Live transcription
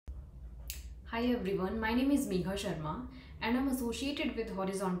Hi everyone, my name is Megha Sharma and I'm associated with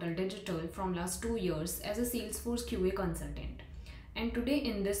Horizontal Digital from last 2 years as a Salesforce QA consultant. And today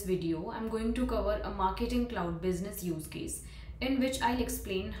in this video, I'm going to cover a marketing cloud business use case in which I'll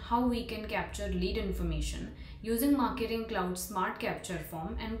explain how we can capture lead information using marketing cloud smart capture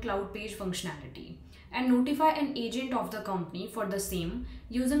form and cloud page functionality and notify an agent of the company for the same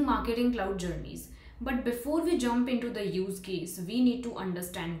using marketing cloud journeys. But before we jump into the use case, we need to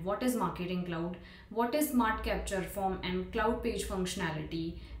understand what is Marketing Cloud, what is Smart Capture Form and Cloud Page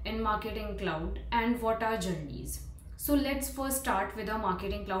functionality in Marketing Cloud, and what are journeys. So let's first start with a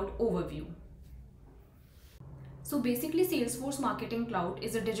Marketing Cloud overview. So basically Salesforce Marketing Cloud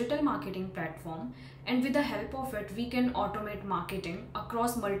is a digital marketing platform, and with the help of it we can automate marketing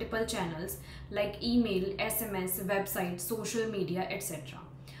across multiple channels like email, SMS, website, social media, etc.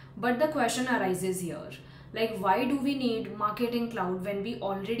 But the question arises here, like why do we need Marketing Cloud when we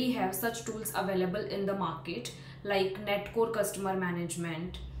already have such tools available in the market like Netcore Customer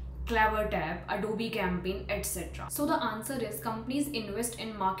Management, CleverTap, Adobe Campaign, etc. So the answer is companies invest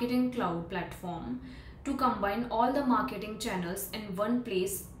in Marketing Cloud platform to combine all the marketing channels in one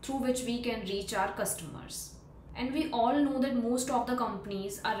place through which we can reach our customers. And we all know that most of the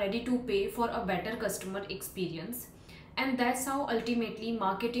companies are ready to pay for a better customer experience. And that's how ultimately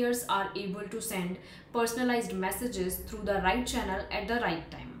marketers are able to send personalized messages through the right channel at the right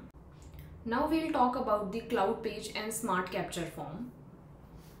time. Now we'll talk about the cloud page and smart capture form.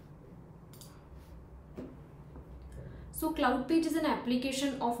 So Cloud Page is an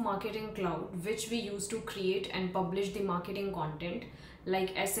application of Marketing Cloud which we use to create and publish the marketing content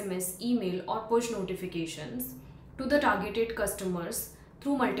like SMS, email or push notifications to the targeted customers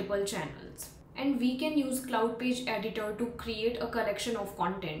through multiple channels. And we can use Cloud Page Editor to create a collection of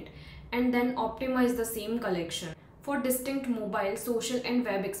content and then optimize the same collection for distinct mobile, social and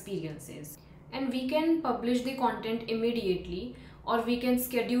web experiences. And we can publish the content immediately or we can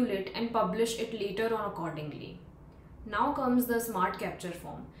schedule it and publish it later on accordingly. Now comes the smart capture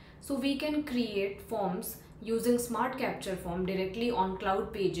form. So we can create forms using smart capture form directly on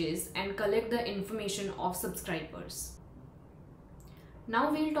cloud pages and collect the information of subscribers.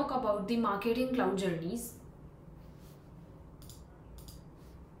 Now we'll talk about the marketing cloud journeys.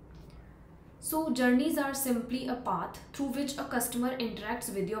 So journeys are simply a path through which a customer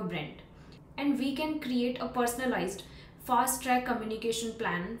interacts with your brand. And we can create a personalized fast track communication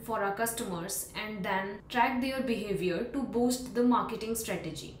plan for our customers and then track their behavior to boost the marketing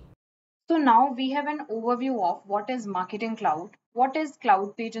strategy. So now we have an overview of what is Marketing Cloud, what is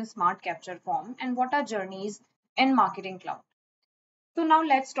Cloud Page and Smart Capture Form, and what are journeys in Marketing Cloud. So now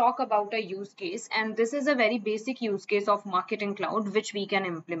let's talk about a use case, and this is a very basic use case of Marketing Cloud which we can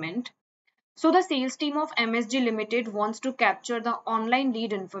implement. So the sales team of MSG Limited wants to capture the online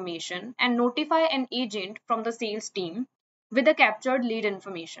lead information and notify an agent from the sales team with the captured lead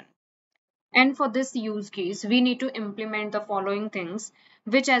information. And for this use case, we need to implement the following things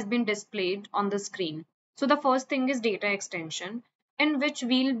which has been displayed on the screen. So the first thing is data extension in which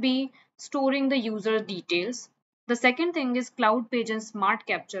we'll be storing the user details. The second thing is cloud page and smart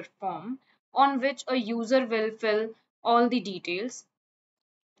capture form on which a user will fill all the details.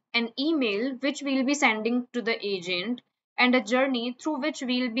 An email which we'll be sending to the agent and a journey through which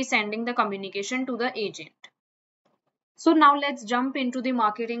we'll be sending the communication to the agent. So now let's jump into the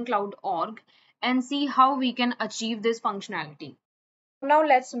Marketing Cloud org and see how we can achieve this functionality. Now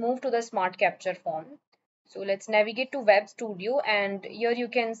let's move to the Smart Capture form. So let's navigate to Web Studio and here you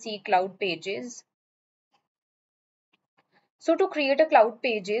can see Cloud Pages. So to create a Cloud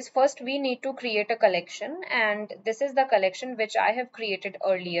Pages, first we need to create a collection and this is the collection which I have created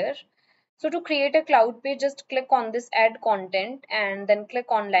earlier. So to create a cloud page, just click on this add content and then click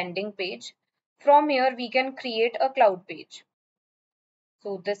on landing page. From here, we can create a cloud page.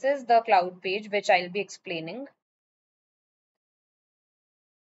 So this is the cloud page which I'll be explaining.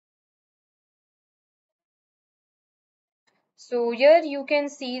 So here you can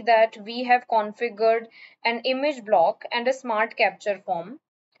see that we have configured an image block and a smart capture form.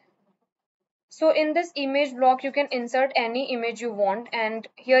 So in this image block, you can insert any image you want, and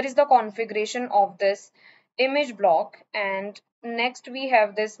here is the configuration of this image block. And next we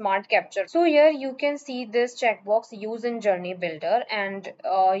have this smart capture. So here you can see this checkbox use in journey builder, and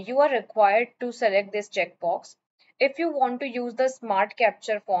you are required to select this checkbox if you want to use the smart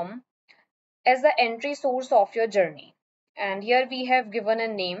capture form as the entry source of your journey. And here we have given a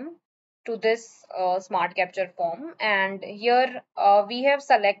name to this smart capture form, and here we have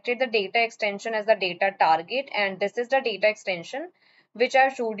selected the data extension as the data target, and this is the data extension which I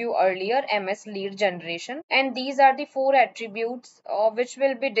showed you earlier, MS lead generation. And these are the four attributes which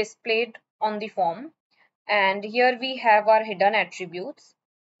will be displayed on the form. And here we have our hidden attributes.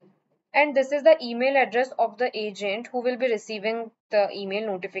 And this is the email address of the agent who will be receiving the email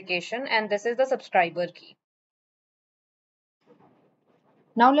notification. And this is the subscriber key.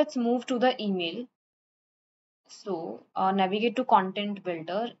 Now let's move to the email. So navigate to Content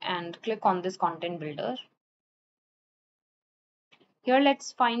Builder and click on this Content Builder. Here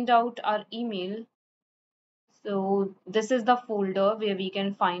let's find out our email. So this is the folder where we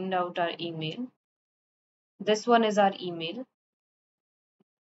can find out our email. This one is our email.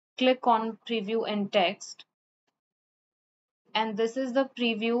 Click on Preview and Text. And this is the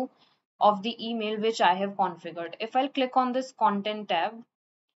preview of the email which I have configured. If I'll click on this Content tab,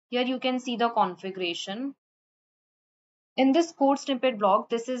 here you can see the configuration. In this code snippet block,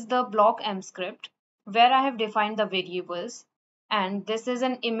 this is the block M script where I have defined the variables, and this is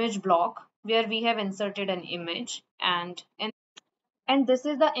an image block where we have inserted an image, and this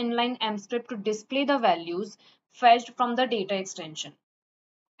is the inline M script to display the values fetched from the data extension.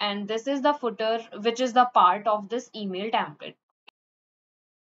 And this is the footer, which is the part of this email template.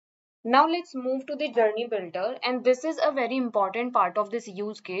 Now let's move to the journey builder, and this is a very important part of this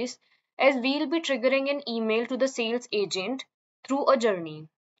use case as we'll be triggering an email to the sales agent through a journey.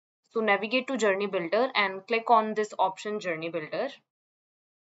 So navigate to journey builder and click on this option journey builder.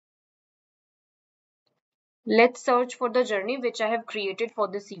 Let's search for the journey which I have created for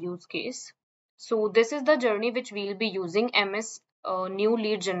this use case. So this is the journey which we'll be using, MS new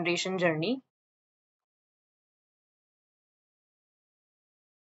lead generation journey.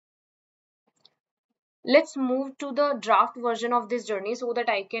 Let's move to the draft version of this journey so that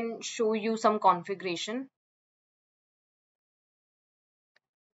I can show you some configuration.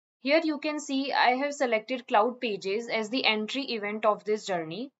 Here you can see I have selected Cloud Pages as the entry event of this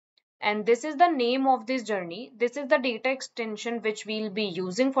journey. And this is the name of this journey. This is the data extension which we'll be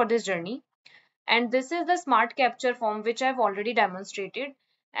using for this journey. And this is the smart capture form which I've already demonstrated.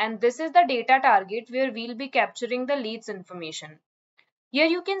 And this is the data target where we'll be capturing the leads information. Here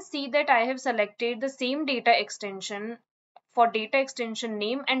you can see that I have selected the same data extension for data extension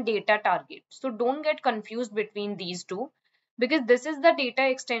name and data target. So don't get confused between these two, because this is the data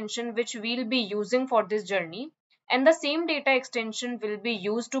extension which we'll be using for this journey, and the same data extension will be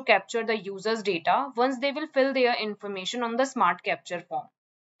used to capture the user's data once they will fill their information on the smart capture form.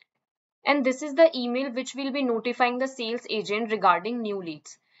 And this is the email which will be notifying the sales agent regarding new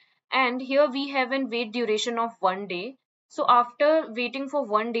leads. And here we have an wait duration of 1 day. So after waiting for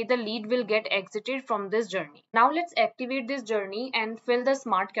 1 day, the lead will get exited from this journey. Now let's activate this journey and fill the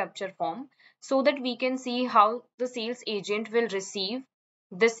smart capture form so that we can see how the sales agent will receive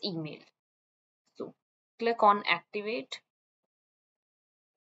this email. So click on activate.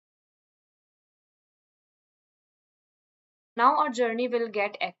 Now our journey will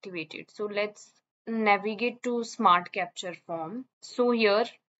get activated. So let's navigate to smart capture form. So here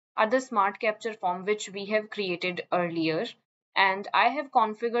are the smart capture form which we have created earlier, and I have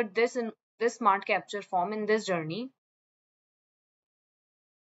configured this in this smart capture form in this journey.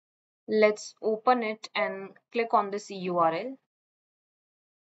 Let's open it and click on this URL.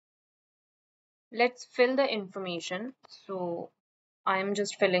 Let's fill the information. So I am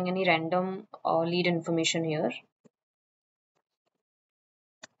just filling any random lead information here.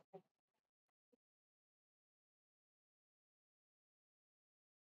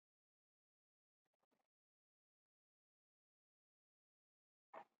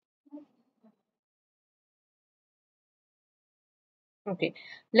 Okay,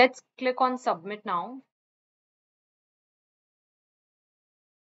 let's click on submit now.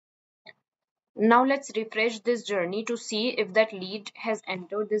 Now let's refresh this journey to see if that lead has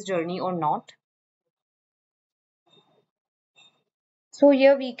entered this journey or not. So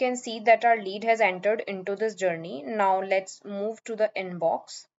here we can see that our lead has entered into this journey. Now let's move to the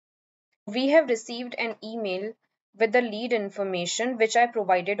inbox. We have received an email with the lead information which I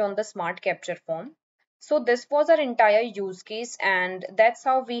provided on the smart capture form. So this was our entire use case, and that's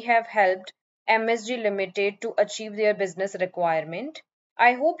how we have helped MSG Limited to achieve their business requirement.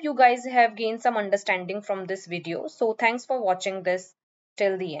 I hope you guys have gained some understanding from this video. So thanks for watching this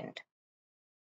till the end.